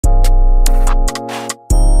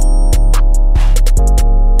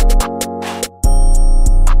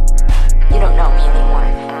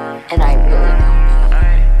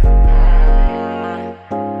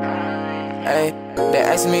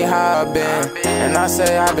how I been, and I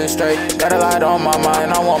say I've been straight. Got a lot on my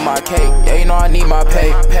mind, I want my cake. Yeah, you know I need my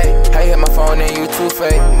pay. Hey, hit my phone and you too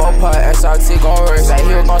fake. Mopar SRT gon' work. Say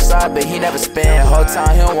he was gon' slide, but he never spin. Whole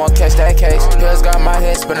time he don't want catch that case. Pills got my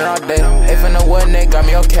head spinning all day. If in the wood, nigga got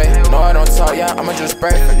me okay. No, I don't talk, yeah, I'ma just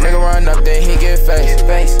spray. Nigga run up, then he get face.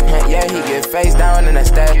 Yeah, he get face down in that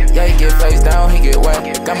stack. Yeah, he get face down, he get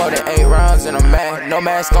wet. Got more than 8 rounds in a mag. No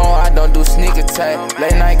mask on, I don't do sneak attack.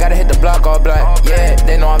 Late night, gotta hit the block all black. Yeah,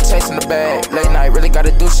 they know I'm chasing the bag. Late night, really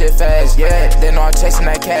gotta do shit fast. Yeah, they know I'm chasing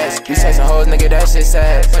that cash. You chasing hoes, nigga, that shit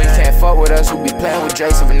sad. You can't fuck with us, we be playing with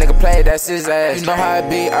Drakes. If a nigga play, that's his ass. You know how I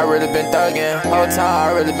be, I really been thuggin'. Whole time,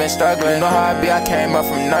 I really been struggling. You know how I be, I came up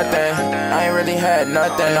from nothing. I ain't really had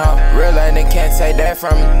nothing, no. Real life, they can't take that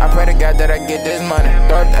from me. I pray to God that I get this money.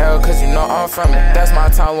 Throw the L, cause you know I'm from it. That's my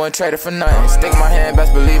time, wouldn't trade it for nothing. Stick my hand,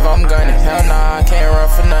 best believe I'm gunning. Hell nah, I can't run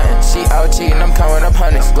for nothing. She out cheating, I'm coming up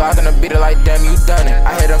hundreds. Glock in the beat like damn, you done it.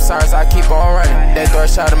 I hit them sorries, I keep on running. They throw a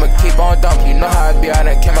shot, I'ma keep on dumping. You know how I be, I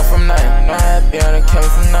done came up from nothing. Know how I be, I done came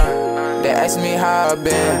up from nothing. They ask me how I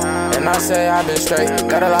been, and I say I been straight.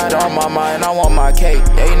 Got a lot on my mind, I want my cake.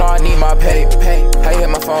 Yeah, you know I need my pay. Hey, hit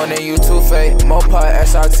my phone and you too fake. Mopar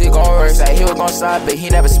SRT gon' work. Say he was gon' slide, but he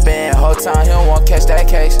never spin. Whole time he don't want catch that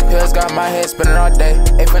case. Pills got my head spinning all day.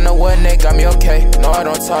 If in the wood, nigga got me okay. No, I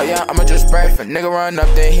don't talk, yeah, I'ma just spray. If a nigga run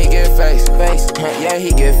up, then he get face. Yeah,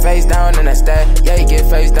 he get face down in that stack. Yeah, he get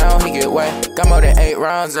face down, he get wet. Got more than 8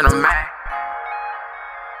 rounds in a mag.